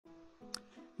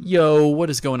Yo, what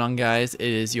is going on, guys? It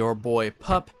is your boy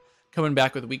Pup coming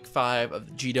back with week 5 of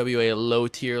the GWA low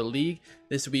tier league.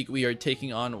 This week we are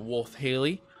taking on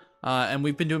Wolfhaley, and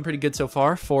we've been doing pretty good so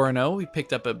far. 4-0. We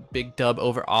picked up a big dub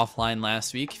over offline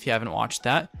last week. If you haven't watched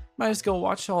that, might just go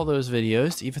watch all those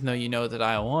videos, even though you know that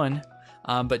I won.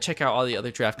 But check out all the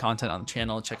other draft content on the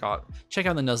channel. Check out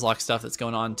the Nuzlocke stuff that's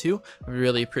going on too. We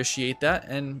really appreciate that.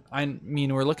 And I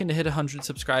mean, we're looking to hit 100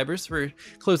 subscribers. We're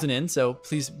closing in, so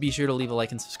please be sure to leave a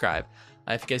like and subscribe.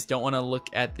 If you guys don't want to look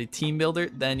at the team builder,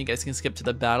 then you guys can skip to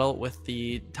the battle with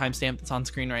the timestamp that's on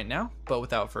screen right now. But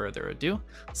without further ado,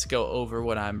 let's go over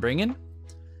what I'm bringing.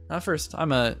 First, I'm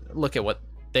gonna look at what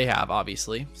they have,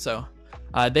 obviously. So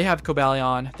they have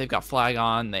Cobalion, they've got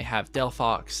Flagon, they have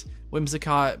Delphox,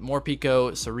 Whimsicott,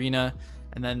 Morpeko, Serena,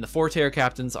 and then the 4 Terra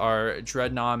captains are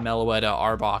Dreadnought, Meloetta,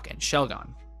 Arbok, and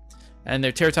Shelgon. And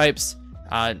their Terra types,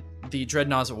 the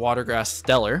Dreadnought's Watergrass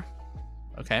Stellar,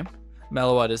 okay.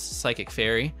 Meloetta is Psychic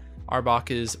Fairy,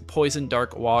 Arbok is Poison,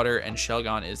 Dark, Water, and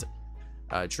Shelgon is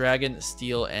Dragon,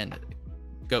 Steel, and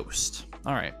Ghost.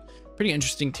 All right, pretty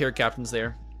interesting Terra captains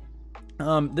there.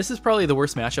 This is probably the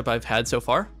worst matchup I've had so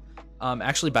far,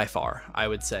 actually by far, I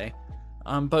would say.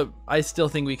 But I still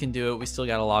think we can do it. We still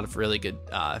got a lot of really good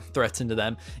threats into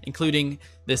them, including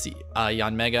this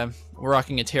Yanmega. We're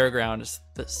rocking a Terra Ground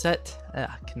set.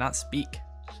 Cannot speak.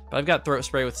 But I've got Throat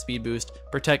Spray with Speed Boost,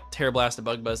 Protect, Terra Blast,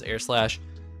 Bug Buzz, Air Slash.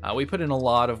 We put in a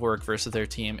lot of work versus their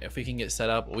team. If we can get set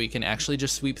up, we can actually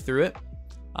just sweep through it.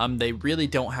 They really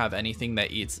don't have anything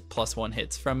that eats +1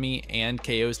 hits from me and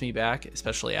KOs me back,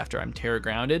 especially after I'm Terra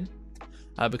Grounded.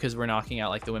 Because we're knocking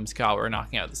out like the Whimsicott, we're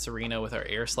knocking out the Serena with our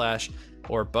Air Slash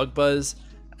or Bug Buzz,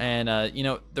 and you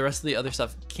know, the rest of the other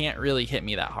stuff can't really hit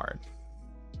me that hard.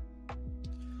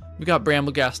 We got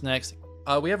Brambleghast next.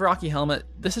 We have Rocky Helmet.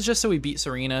 This is just so we beat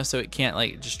Serena, so it can't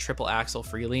like just triple axle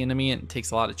freely into me, and it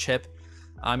takes a lot of chip.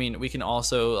 I mean, we can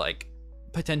also like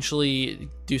potentially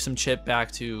do some chip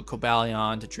back to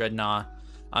Cobalion, to Dreadnought.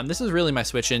 This is really my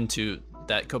switch into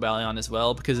that Cobalion as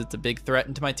well, because it's a big threat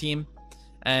into my team.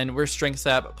 And we're Strength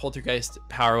Sap, Poltergeist,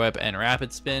 Power Whip, and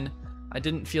Rapid Spin. I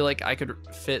didn't feel like I could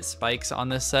fit spikes on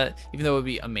this set, even though it would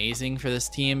be amazing for this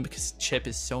team because chip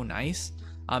is so nice.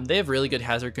 They have really good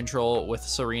hazard control with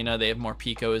Serena. They have more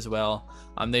Pico as well.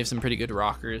 They have some pretty good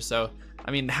rockers. So,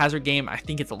 I mean, the hazard game, I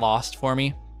think it's lost for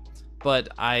me. But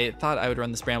I thought I would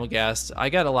run this Brambleghast. I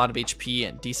got a lot of HP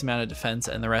and decent amount of defense,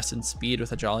 and the rest in speed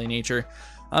with a Jolly Nature.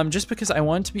 Just because I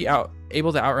wanted to be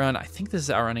able to outrun, I think this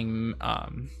is outrunning...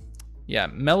 yeah,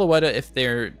 Meloetta if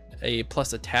they're a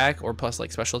plus attack or plus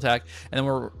like special attack, and then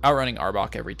we're outrunning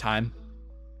Arbok every time.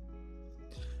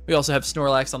 We also have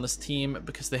Snorlax on this team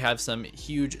because they have some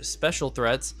huge special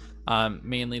threats,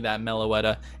 mainly that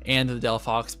Meloetta and the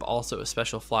Delphox, but also a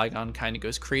special Flagon kind of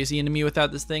goes crazy into me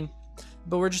without this thing.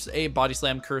 But we're just a Body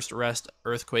Slam, Cursed, Rest,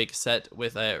 Earthquake set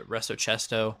with a Resto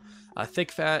Chesto.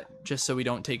 Thick Fat, just so we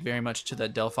don't take very much to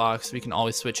that Delphox. We can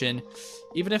always switch in.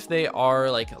 Even if they are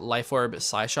like Life Orb,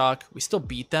 Psyshock, we still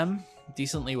beat them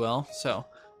decently well. So,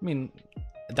 I mean,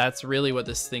 that's really what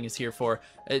this thing is here for.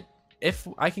 If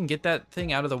I can get that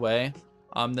thing out of the way,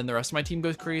 then the rest of my team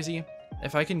goes crazy.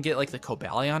 If I can get like the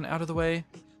Cobalion out of the way,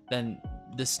 then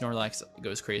this Snorlax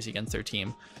goes crazy against their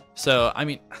team. So, I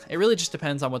mean, it really just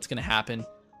depends on what's going to happen.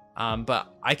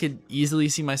 But I could easily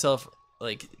see myself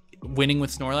like winning with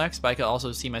Snorlax, but I could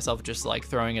also see myself just like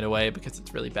throwing it away because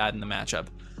it's really bad in the matchup.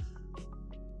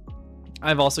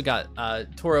 I've also got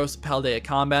Tauros, Paldea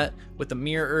Combat with the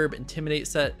Mirror Herb, Intimidate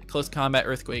set, Close Combat,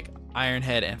 Earthquake, Iron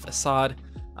Head, and Facade.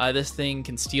 This thing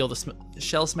can steal the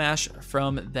Shell Smash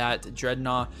from that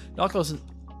Dreadnought.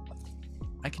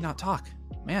 I cannot talk,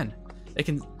 man. It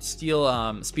can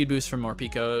steal Speed Boost from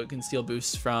Morpeko. It can steal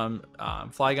boosts from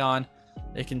Flygon.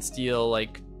 It can steal,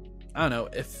 like, I don't know,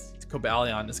 if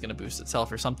Cobalion is going to boost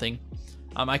itself or something.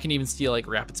 I can even steal like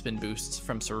Rapid Spin boosts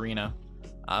from Serena,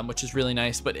 which is really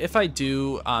nice. But if I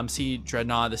do see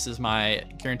Dreadnought, this is my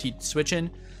guaranteed switch in.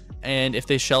 And if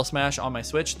they Shell Smash on my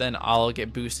switch, then I'll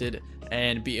get boosted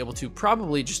and be able to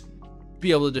probably just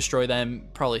be able to destroy them,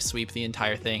 probably sweep the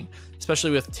entire thing.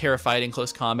 Especially with Terra Fighting,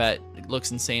 Close Combat, it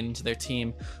looks insane into their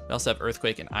team. We also have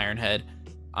Earthquake and Iron Head,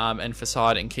 and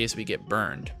Facade in case we get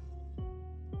burned.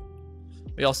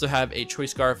 We also have a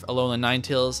Choice Scarf, Alolan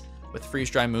Ninetales with Freeze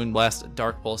Dry, Moonblast,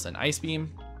 Dark Pulse, and Ice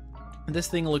Beam. This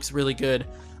thing looks really good.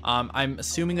 I'm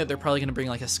assuming that they're probably going to bring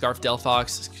like a Scarf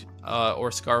Delphox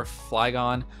or Scarf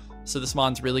Flygon. So this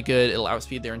mon's really good. It'll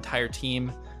outspeed their entire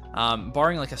team.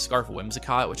 Barring like a Scarf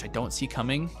Whimsicott, which I don't see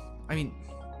coming. I mean,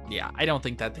 yeah, I don't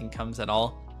think that thing comes at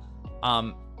all.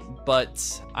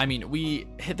 But I mean, we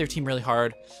hit their team really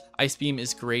hard. Ice Beam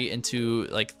is great into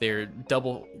like their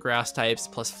double grass types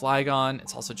plus Flygon.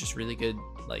 It's also just really good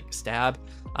like stab.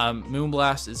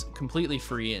 Moonblast is completely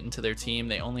free into their team.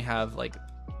 They only have like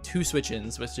 2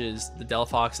 switch-ins, which is the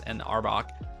Delphox and the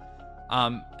Arbok.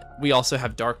 We also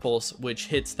have Dark Pulse, which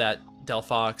hits that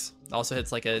Delphox. It also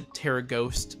hits like a Terra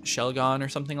Ghost Shelgon or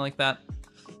something like that.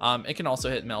 It can also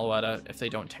hit Meloetta if they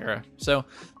don't Terra. So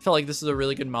I felt like this is a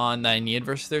really good mon that I needed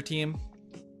versus their team.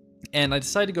 And I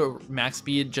decided to go max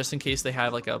speed just in case they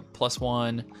have like a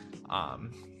 +1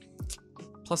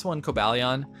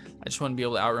 Cobalion. I just want to be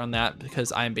able to outrun that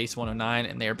because I am base 109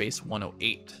 and they are base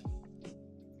 108.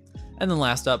 And then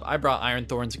last up, I brought Iron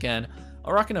Thorns again.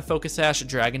 I'm rocking a Focus Sash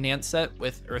Dragon Dance set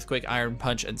with Earthquake, Iron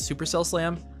Punch, and Supercell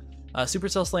Slam.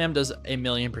 Supercell Slam does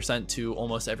 1,000,000% to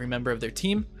almost every member of their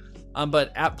team.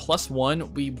 But at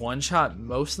 +1, we one-shot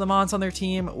most of the mons on their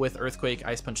team with Earthquake,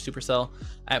 Ice Punch, Supercell.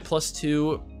 At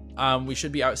 +2, we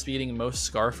should be outspeeding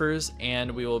most Scarfers,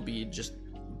 and we will be just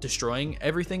destroying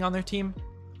everything on their team.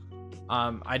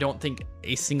 I don't think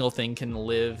a single thing can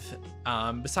live,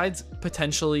 besides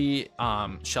potentially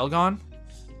Shelgon,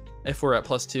 if we're at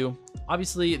 +2.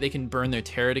 Obviously, they can burn their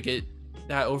Terra to get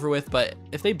that over with, but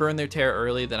if they burn their Terra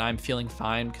early, then I'm feeling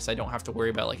fine because I don't have to worry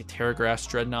about like a Terra Grass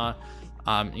Dreadnought,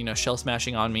 you know, shell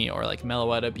smashing on me, or like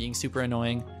Meloetta being super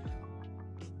annoying.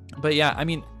 But yeah, I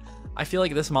mean, I feel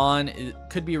like this mon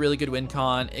could be a really good win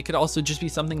con. It could also just be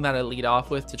something that I lead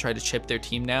off with to try to chip their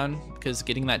team down, because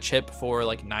getting that chip for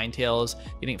like Ninetales,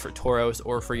 getting it for Tauros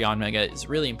or for Yanmega is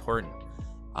really important.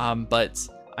 But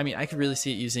I mean, I could really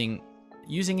see it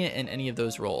using it in any of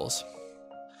those roles.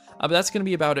 But that's going to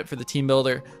be about it for the team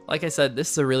builder. Like I said, this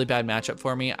is a really bad matchup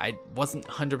for me. I wasn't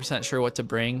 100% sure what to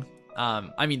bring.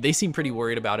 I mean, they seem pretty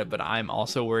worried about it, but I'm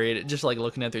also worried. Just like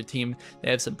looking at their team, they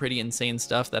have some pretty insane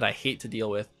stuff that I hate to deal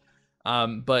with.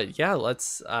 But yeah,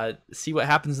 let's see what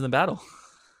happens in the battle.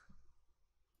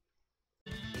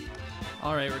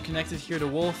 All right, we're connected here to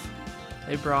Wolf.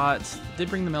 They did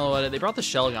bring the Meloetta. They brought the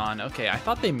Shelgon. Okay, I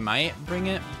thought they might bring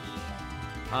it.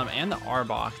 And the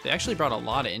Arbok. They actually brought a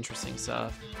lot of interesting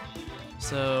stuff.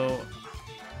 So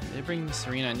they bring the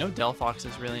Serena. No Delphox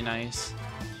is really nice.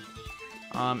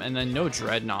 And then no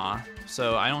Dreadnought.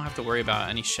 So I don't have to worry about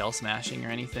any shell smashing or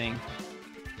anything.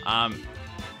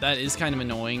 That is kind of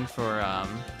annoying for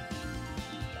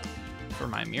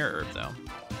my Mirror Herb though.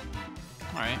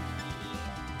 All right.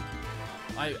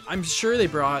 I'm sure they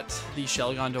brought the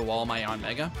Shelgon to wall my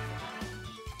Yanmega.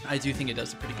 I do think it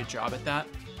does a pretty good job at that.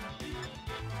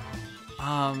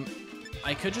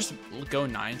 I could just go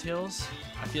Ninetales.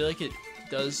 I feel like it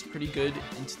does pretty good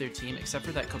into their team, except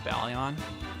for that Cobalion.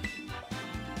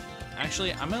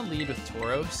 Actually, I'm gonna lead with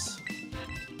Tauros.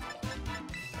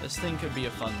 This thing could be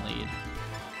a fun lead.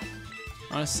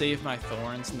 I want to save my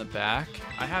Thorns in the back.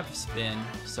 I have Spin,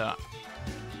 so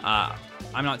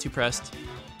I'm not too pressed.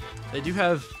 They do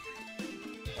have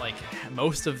like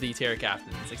most of the Terra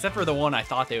Captains, except for the one I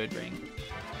thought they would bring.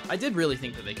 I did really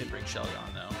think that they could bring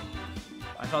Shelgon though.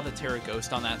 I thought the Terra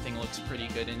Ghost on that thing looks pretty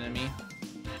good into me.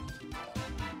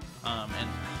 And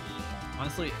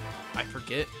honestly, I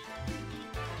forget.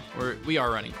 We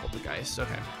are running Poltergeist,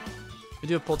 okay. We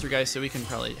do have Poltergeist, so we can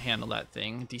probably handle that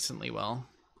thing decently well,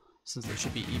 since they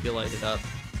should be EB-lighted up.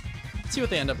 Let's see what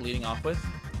they end up leading off with.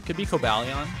 Could be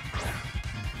Cobalion.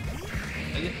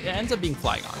 It ends up being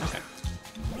Flygon, okay.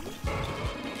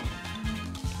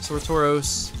 So we're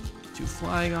Tauros to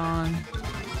Flygon.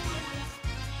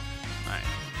 Alright,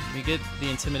 we get the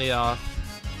Intimidate off.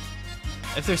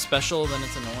 If they're special, then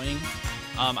it's annoying.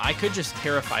 I could just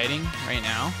Terra Fighting right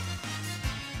now.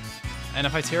 And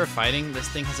if I Terra Fighting, this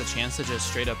thing has a chance to just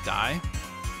straight up die.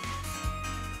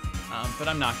 But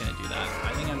I'm not going to do that.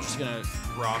 I think I'm just going to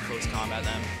raw close combat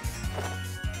them.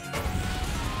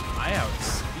 I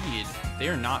outspeed. They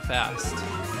are not fast.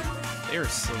 They are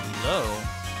slow.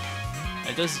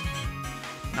 It does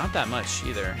not that much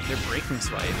either. They're Breaking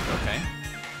Swipe. Okay.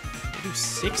 They do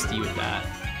 60 with that.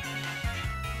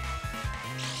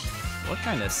 What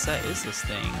kind of set is this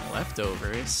thing?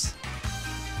 Leftovers.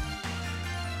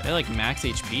 They like max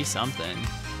HP something.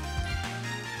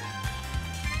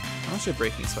 How much did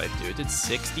Breaking Swipe do? It did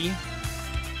 60?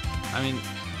 I mean,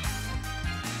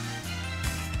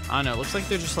 I don't know. It looks like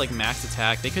they're just like max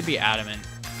attack. They could be Adamant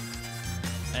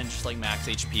and just like max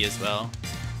HP as well.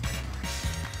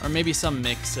 Or maybe some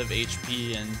mix of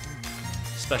HP and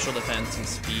special defense and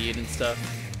speed and stuff.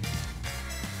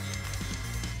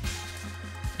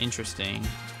 Interesting.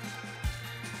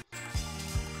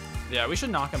 Yeah, we should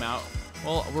knock him out.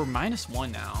 Well, we're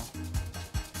 -1 now.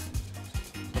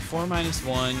 Before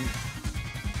 -1,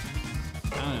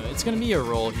 I don't know. It's gonna be a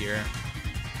roll here.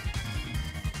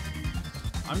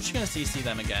 I'm just gonna CC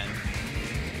them again.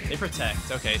 They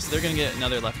protect. Okay, so they're gonna get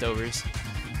another leftovers,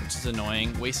 which is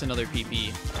annoying. Waste another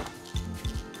PP.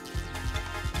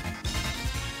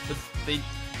 But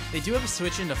they do have a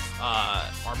switch into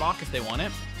Arbok if they want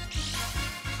it.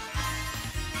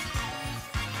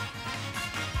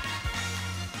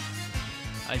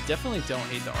 I definitely don't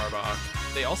hate the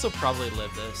Arbok. They also probably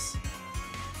live this.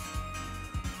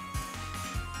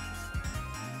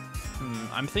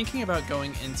 I'm thinking about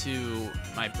going into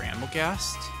my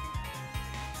Bramblegast,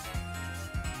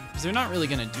 because they're not really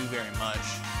going to do very much.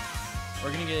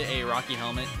 We're going to get a Rocky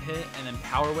Helmet hit, and then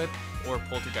Power Whip or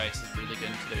Poltergeist is really good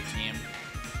for their team.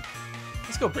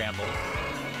 Let's go Bramble.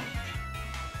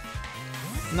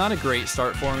 Not a great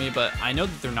start for me, but I know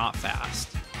that they're not fast.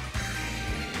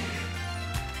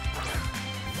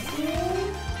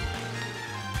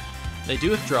 They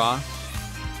do withdraw.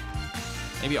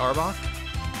 Maybe Arbok?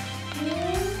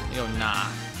 They go, nah.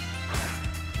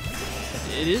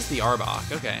 It is the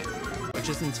Arbok, okay. Which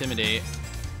is Intimidate.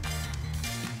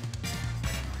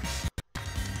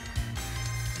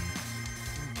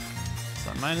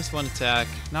 So -1 attack,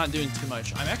 not doing too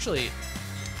much. I'm actually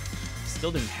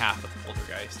still doing half of the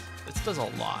Poltergeist. This does a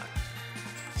lot.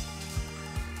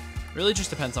 Really just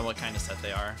depends on what kind of set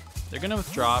they are. They're gonna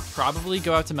withdraw, probably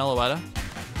go out to Meloetta.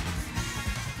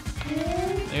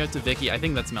 They go out to Vicky, I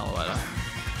think that's Meloetta.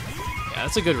 Yeah,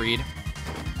 that's a good read.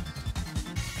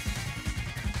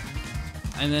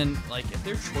 And then, like, if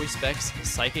they're choice specs,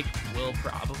 Psychic will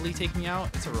probably take me out.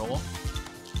 It's a roll,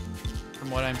 from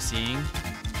what I'm seeing.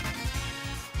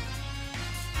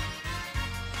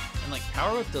 And, like,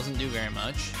 Power Whip doesn't do very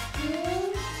much.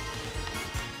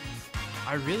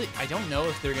 I don't know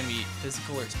if they're going to be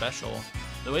physical or special.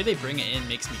 The way they bring it in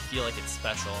makes me feel like it's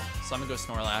special. So I'm going to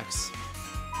go Snorlax.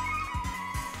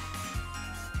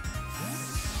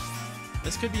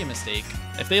 This could be a mistake.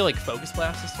 If they like Focus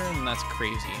Blast this turn, then that's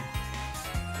crazy.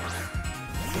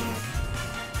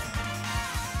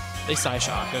 They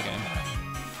Psyshock, okay.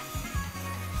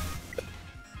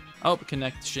 Oh,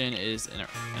 connection is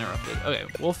interrupted. Okay,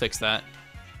 we'll fix that.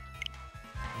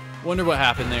 Wonder what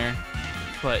happened there.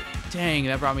 But dang,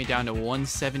 that brought me down to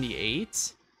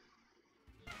 178.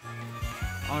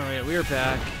 Alright, we are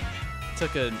back. It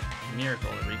took a miracle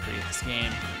to recreate this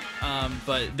game.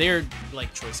 But they're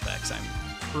like choice specs, I'm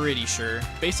pretty sure.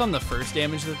 Based on the first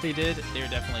damage that they did, they're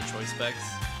definitely choice specs.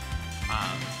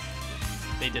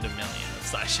 They did 1 million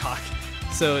with Psyshock.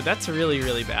 So that's really,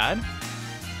 really bad.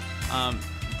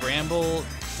 Bramble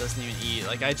doesn't even eat.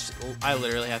 Like, I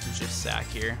literally have to just sack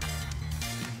here.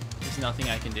 There's nothing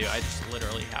I can do. I just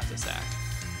literally have to sack.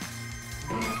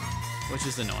 Which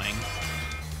is annoying.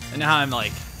 And now I'm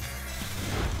like,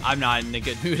 I'm not in a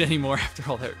good mood anymore after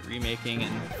all that remaking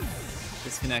and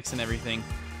disconnects and everything.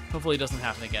 Hopefully it doesn't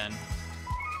happen again.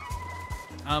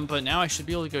 But now I should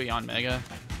be able to go Yanmega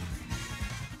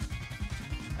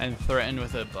and threaten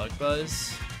with a Bug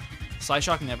Buzz.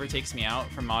 Psyshock never takes me out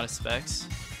from modest specs.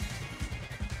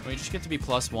 We just get to be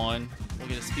 +1. We'll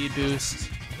get a speed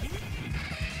boost.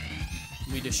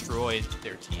 We destroyed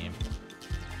their team.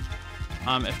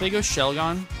 If they go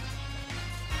Shelgon,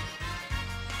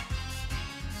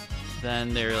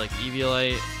 then they're like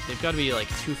Eviolite. They've got to be like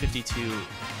 252,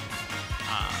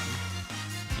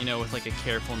 you know, with like a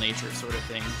careful nature sort of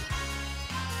thing.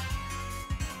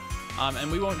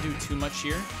 And we won't do too much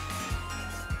here.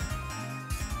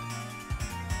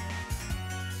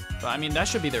 But I mean, that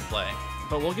should be their play.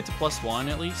 But we'll get to +1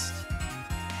 at least.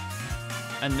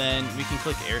 And then we can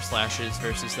click Air Slashes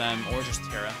versus them, or just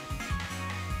Terra.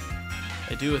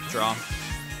 They do withdraw.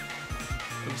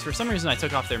 Oops, for some reason I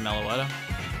took off their Meloetta.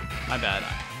 My bad.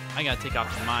 I gotta take off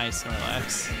my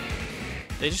Snorlax.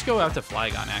 They just go out to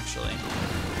Flygon, actually.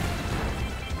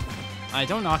 I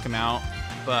don't knock him out,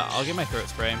 but I'll get my Throat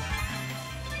Spray.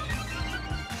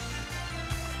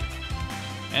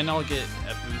 And I'll get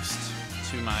a boost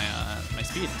to my my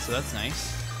speed, so that's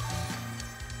nice.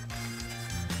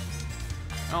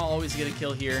 I'll always get a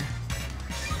kill here.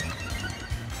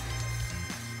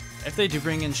 If they do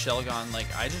bring in Shelgon, like,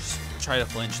 I just try to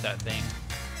flinch that thing.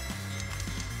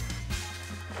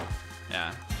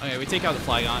 Yeah. Okay, we take out the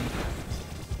Flygon.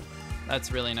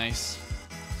 That's really nice.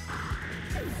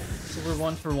 So we're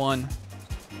 1 for 1.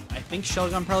 I think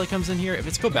Shelgon probably comes in here. If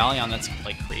it's Cobalion, that's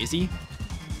like crazy.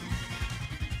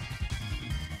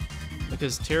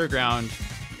 Because Terra Ground,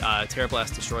 Terra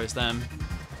Blast destroys them.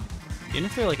 Even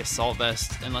if they're like Assault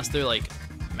Vest, unless they're like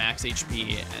max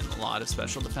HP and a lot of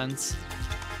special defense.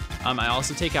 I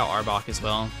also take out Arbok as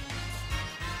well.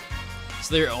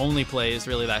 So their only play is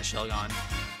really that Shelgon.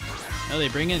 No, they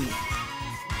bring in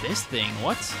this thing.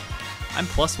 What? I'm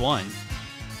 +1.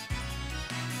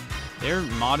 They're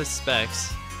modest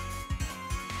specs.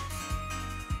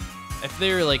 If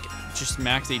they're like just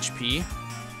max HP,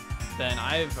 then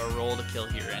I have a role to kill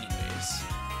here anyways.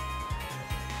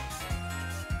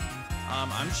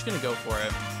 I'm just gonna go for it.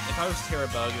 If I was Terra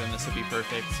Bug, then this would be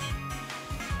perfect.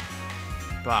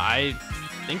 But I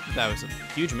think that was a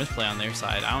huge misplay on their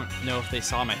side. I don't know if they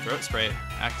saw my Throat Spray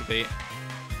activate.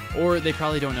 Or they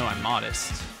probably don't know I'm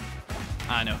modest.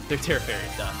 I know, they're Terra Fairy,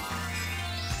 duh.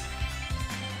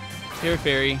 Terra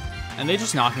Fairy, and they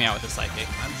just knocked me out with a Psychic.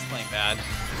 I'm just playing bad.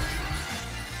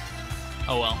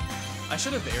 Oh well. I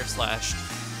should have Air Slashed.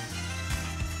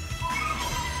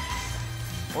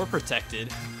 Or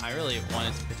Protected. I really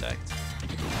wanted to protect.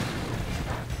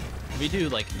 We do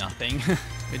like nothing.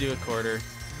 We do a quarter.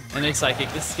 And they Psychic.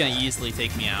 This is gonna easily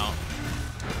take me out.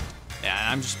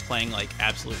 Yeah, I'm just playing like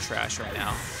absolute trash right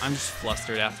now. I'm just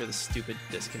flustered after the stupid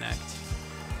disconnect.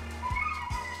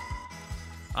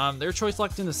 Their choice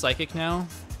locked into Psychic now.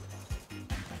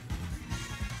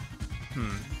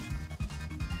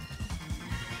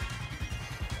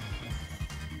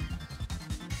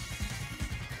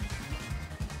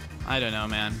 I don't know,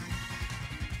 man.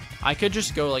 I could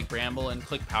just go like Bramble and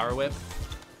click Power Whip,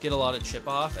 get a lot of chip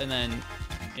off, and then,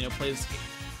 you know, play this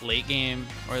late game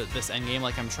or this end game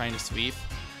like I'm trying to sweep.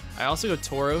 I also go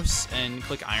Tauros and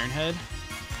click Iron Head.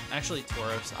 Actually,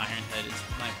 Tauros Iron Head is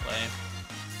my play.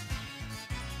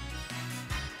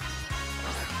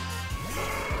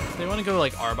 If they want to go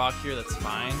like Arbok here, that's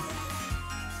fine.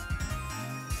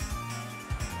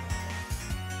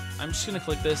 I'm just gonna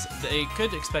click this. They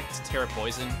could expect Terra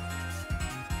Poison.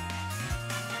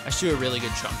 I should do a really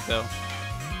good chunk though.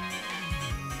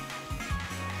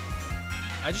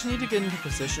 I just need to get into a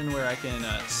position where I can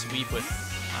sweep with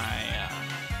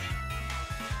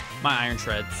my Iron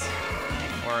Shreds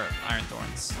or Iron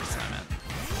Thorns. That's what I meant.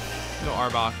 Go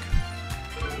Arbok.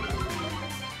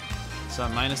 So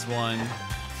I'm -1.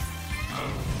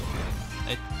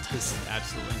 It does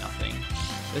absolutely nothing.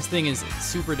 This thing is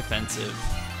super defensive.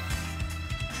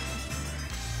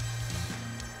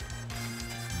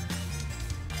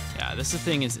 Yeah, this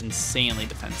thing is insanely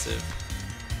defensive.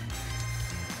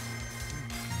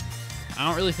 I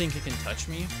don't really think it can touch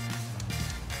me.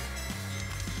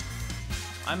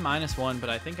 I'm -1, but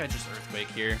I think I just Earthquake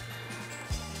here.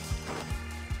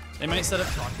 They might set up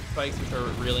Toxic Spikes, which are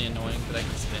really annoying, but I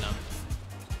can spin them.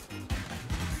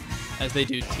 As they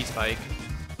do T-Spike.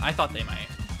 I thought they might.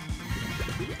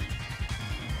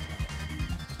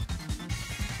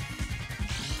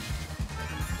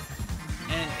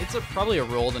 And it's probably a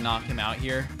roll to knock him out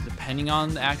here, depending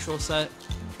on the actual set.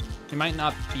 He might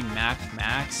not be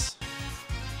max.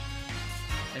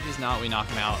 If he's not, we knock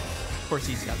him out. Of course,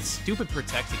 he's got stupid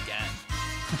Protect again.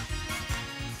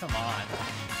 Come on.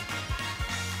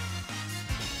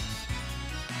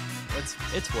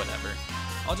 It's whatever.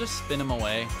 I'll just spin him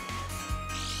away.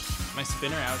 My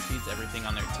spinner outspeeds everything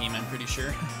on their team, I'm pretty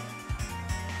sure.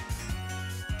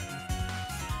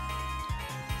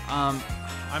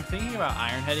 I'm thinking about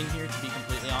Iron Heading here, to be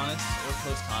completely honest, or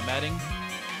close combating.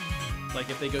 Like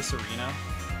if they go Serena.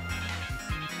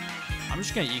 I'm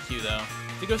just gonna EQ though.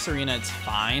 If they go Serena, it's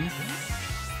fine.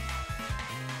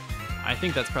 I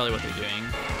think that's probably what they're doing.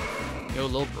 Go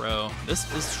Lil Bro. This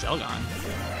is Shelgon.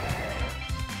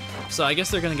 So I guess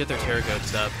they're gonna get their Terra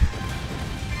Ghost up.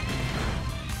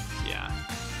 Yeah.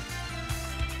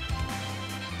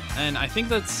 And I think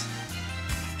that's,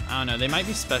 I don't know, they might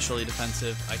be specially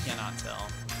defensive. I cannot tell.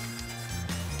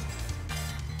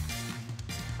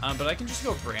 But I can just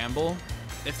go Bramble.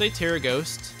 If they Terra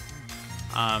Ghost,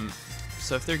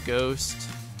 so if they're Ghost,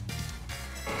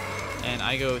 and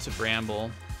I go to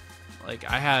Bramble, like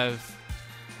I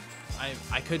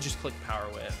could just click Power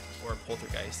Whip or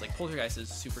Poltergeist. Like Poltergeist is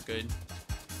super good.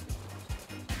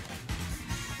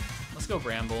 Let's go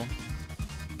Bramble.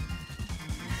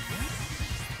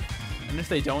 And if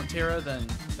they don't Terra, then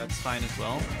that's fine as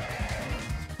well.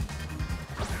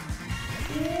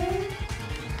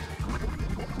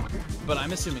 But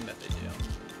I'm assuming that they do.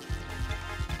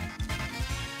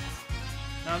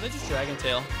 No, they just Dragon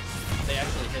Tail. They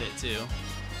actually hit it too.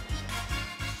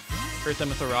 Hurt them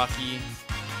with a Rocky.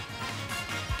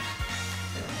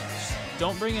 Just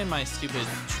don't bring in my stupid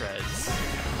Shreds.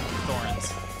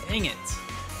 Thorns. Dang it.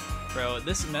 Bro,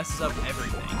 this messes up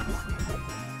everything.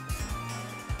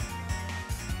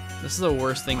 This is the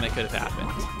worst thing that could have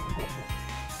happened.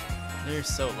 They're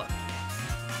so lucky.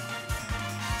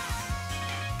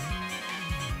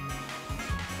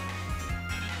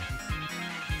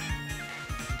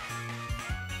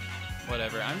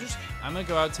 Whatever, I'm gonna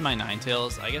go out to my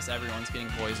Ninetales. I guess everyone's getting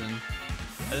poisoned.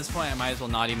 At this point, I might as well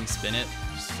not even spin it,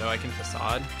 so I can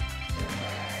Facade.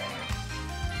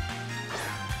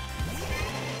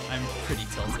 pretty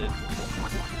tilted.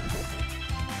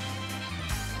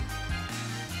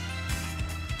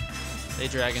 They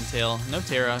Dragon Tail, no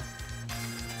Terra,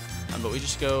 but we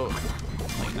just go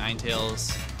like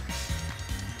Ninetales.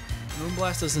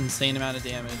 Moonblast does an insane amount of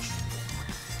damage.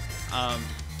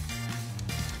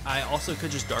 I also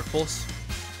could just Dark Pulse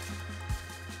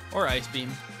or Ice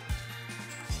Beam.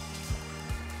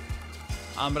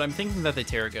 But I'm thinking that they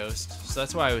Terra Ghost, so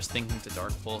that's why I was thinking to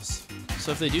Dark Pulse.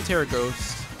 So if they do Terra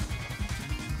Ghost,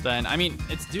 then, I mean,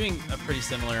 it's doing a pretty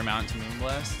similar amount to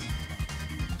Moonblast.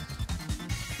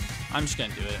 I'm just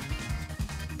gonna do it.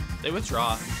 They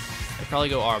withdraw. They probably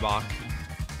go Arbok.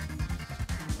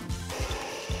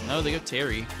 No, they go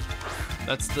Terry.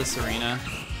 That's the Serena.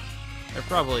 They're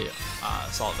probably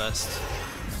Assault Vest.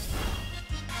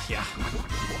 Yeah.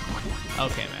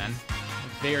 Okay, man.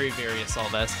 Very, very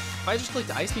Assault Vest. If I just clicked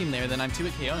Ice Beam there, then I'm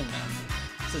 2-hit KOing them.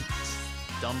 It's a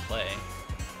dumb play.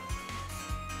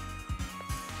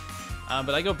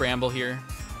 But I go Bramble here.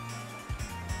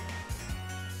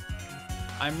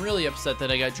 I'm really upset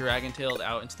that I got Dragon Tailed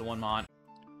out into the 1-mon.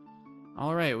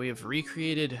 Alright, we have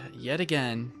recreated yet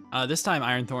again. This time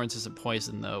Iron Thorns isn't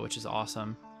poison though, which is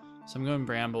awesome. So I'm going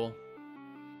Bramble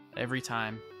every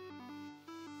time.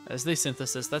 As they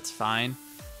Synthesis, that's fine.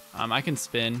 I can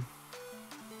spin,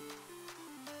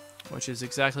 which is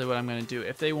exactly what I'm going to do.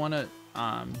 If they want to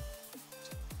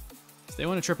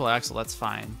triple axle, that's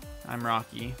fine. I'm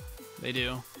Rocky. They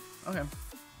do. Okay.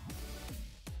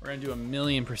 We're going to do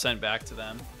 1,000,000% back to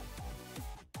them.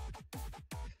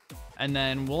 And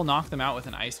then we'll knock them out with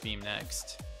an Ice Beam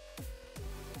next.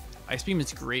 Ice Beam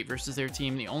is great versus their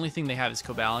team. The only thing they have is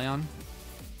Cobalion.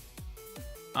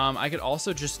 I could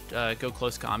also just go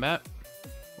Close Combat,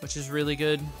 which is really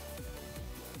good.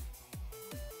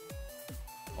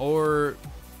 Or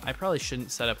I probably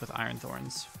shouldn't set up with Iron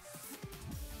Thorns.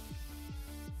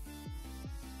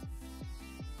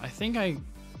 I think I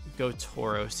go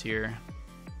Tauros here.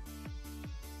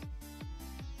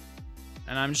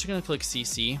 And I'm just gonna click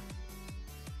CC.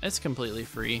 It's completely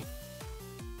free.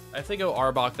 If they go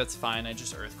Arbok, that's fine. I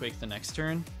just Earthquake the next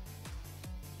turn.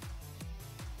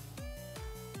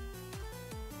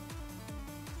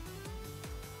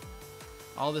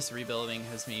 All this rebuilding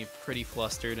has me pretty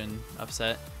flustered and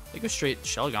upset. They go straight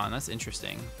Shelgon. That's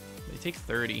interesting. They take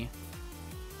 30.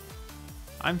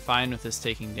 I'm fine with this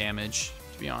taking damage,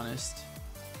 to be honest.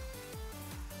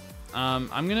 I'm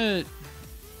gonna...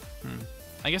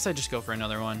 I guess I just go for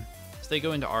another one. So they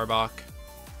go into Arbok.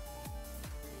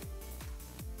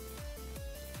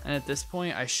 And at this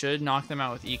point, I should knock them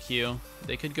out with EQ.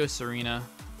 They could go Serena.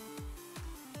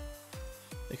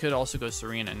 They could also go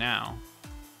Serena now.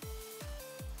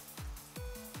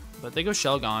 But they go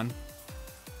Shelgon.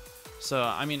 So,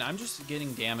 I mean, I'm just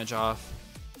getting damage off.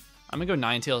 I'm gonna go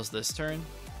Ninetales this turn.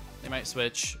 They might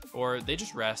switch, or they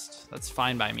just rest. That's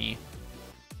fine by me.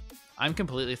 I'm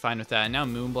completely fine with that. And now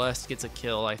Moonblast gets a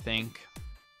kill, I think.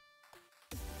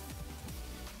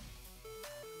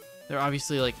 They're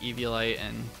obviously like Eviolite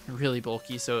and really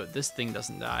bulky, so this thing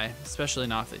doesn't die, especially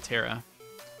not if they Terra.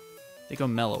 They go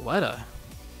Meloetta.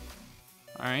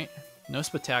 Alright, no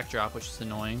Spatak drop, which is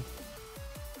annoying.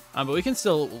 But we can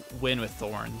still win with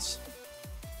Thorns.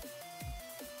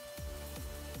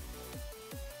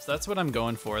 So that's what I'm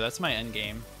going for. That's my end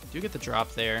game. Do get the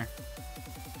drop there.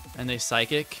 And they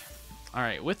Psychic.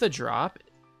 Alright, with the drop,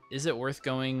 is it worth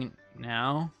going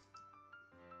now?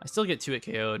 I still get 2-hit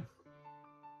KO'd.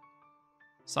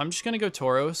 So I'm just going to go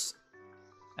Tauros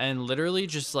and literally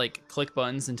just like click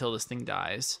buttons until this thing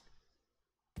dies.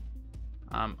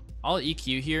 I'll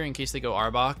EQ here in case they go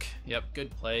Arbok. Yep,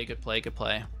 good play, good play, good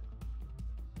play.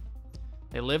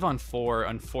 They live on 4,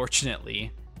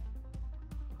 unfortunately.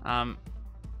 I'm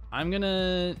going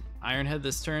to Ironhead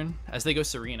this turn as they go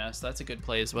Serena, so that's a good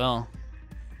play as well.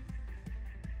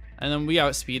 And then we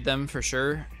outspeed them for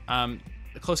sure.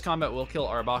 The Close Combat will kill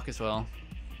Arbok as well.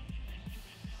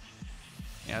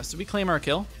 Yeah, so we claim our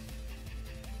kill.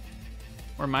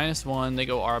 We're -1, they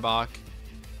go Arbok.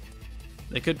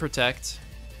 They could Protect.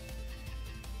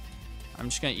 I'm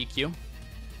just gonna EQ.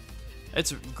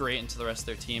 It's great into the rest of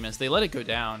their team as they let it go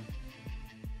down.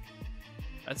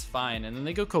 That's fine, and then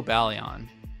they go Cobalion.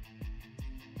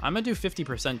 I'm gonna do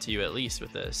 50% to you at least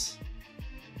with this.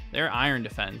 They're Iron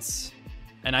Defense.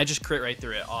 And I just crit right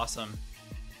through it. Awesome.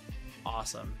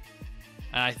 Awesome.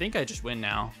 And I think I just win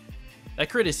now. That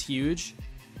crit is huge.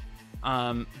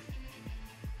 Yeah,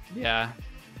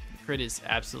 the crit is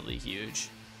absolutely huge.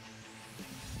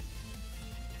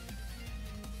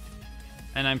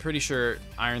 And I'm pretty sure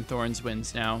Iron Thorns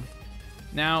wins now.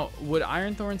 Now, would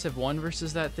Iron Thorns have won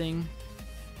versus that thing?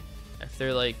 If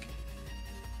they're like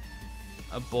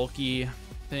a bulky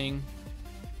thing?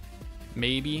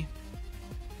 Maybe.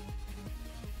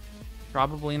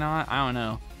 Probably not. I don't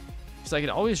know. Because I could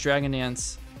always Dragon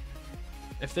Dance.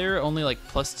 If they're only like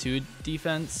 +2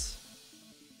 defense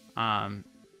on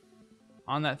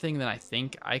that thing, then I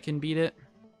think I can beat it.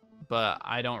 But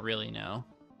I don't really know.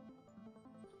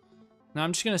 Now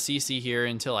I'm just going to CC here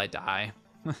until I die.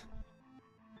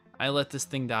 I let this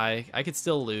thing die. I could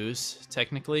still lose,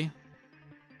 technically.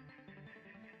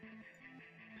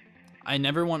 I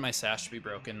never want my sash to be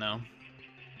broken, though.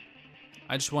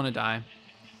 I just want to die.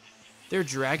 Their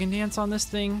Dragon Dance on this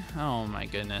thing? Oh my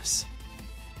goodness.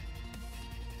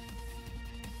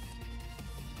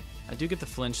 I do get the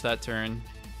flinch that turn.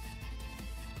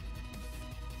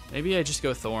 Maybe I just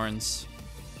go Thorns.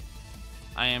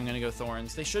 I am going to go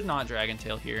Thorns. They should not Dragon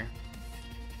Tail here.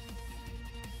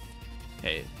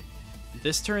 Okay.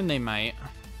 This turn they might.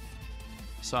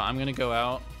 So I'm going to go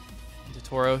out into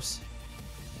Tauros.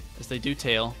 As they do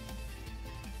tail.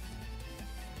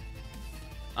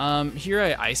 Here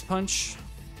I Ice Punch.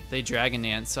 They Dragon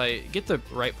Dance. So I get the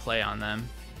right play on them.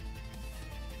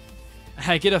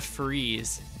 I get a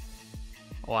freeze.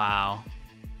 Wow.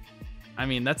 I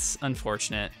mean, that's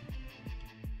unfortunate.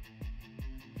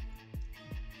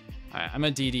 Alright, I'm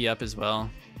a DD up as well.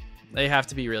 They have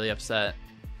to be really upset.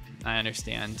 I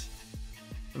understand.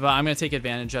 But I'm going to take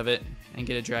advantage of it and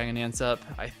get a Dragon Dance up.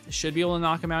 I should be able to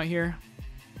knock him out here.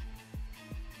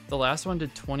 The last one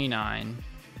did 29.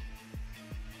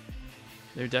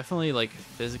 They're definitely like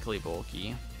physically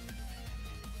bulky.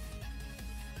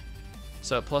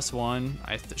 So at +1,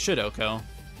 I should Oko.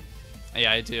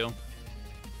 Yeah, I do.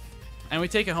 And we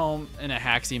take it home in a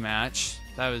Haxie match.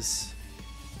 That was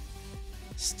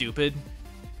stupid,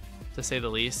 to say the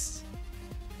least.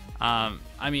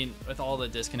 I mean, with all the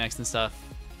disconnects and stuff,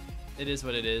 it is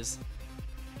what it is.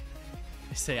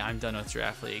 I say I'm done with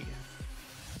Draft League.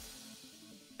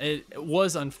 It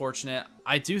was unfortunate.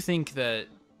 I do think that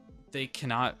they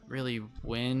cannot really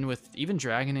win with even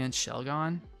Dragon and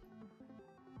Shelgon.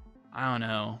 I don't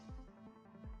know.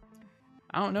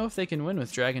 I don't know if they can win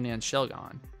with Dragon and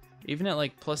Shelgon. Even at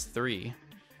like +3.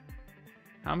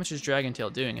 How much is Dragon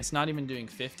Tail doing? It's not even doing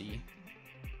 50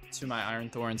 to my Iron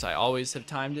Thorns. I always have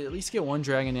time to at least get one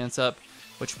Dragon Dance up,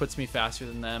 which puts me faster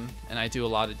than them, and I do a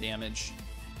lot of damage.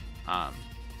 And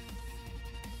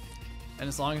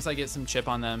as long as I get some chip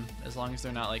on them, as long as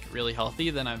they're not like really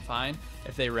healthy, then I'm fine.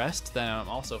 If they rest, then I'm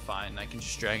also fine. I can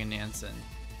just Dragon Dance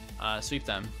and sweep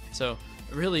them. So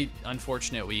really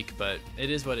unfortunate week, but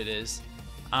it is what it is.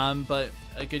 But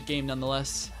a good game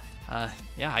nonetheless.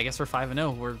 Yeah, I guess we're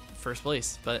 5-0. We're first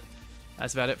place, but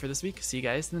that's about it for this week. See you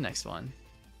guys in the next one.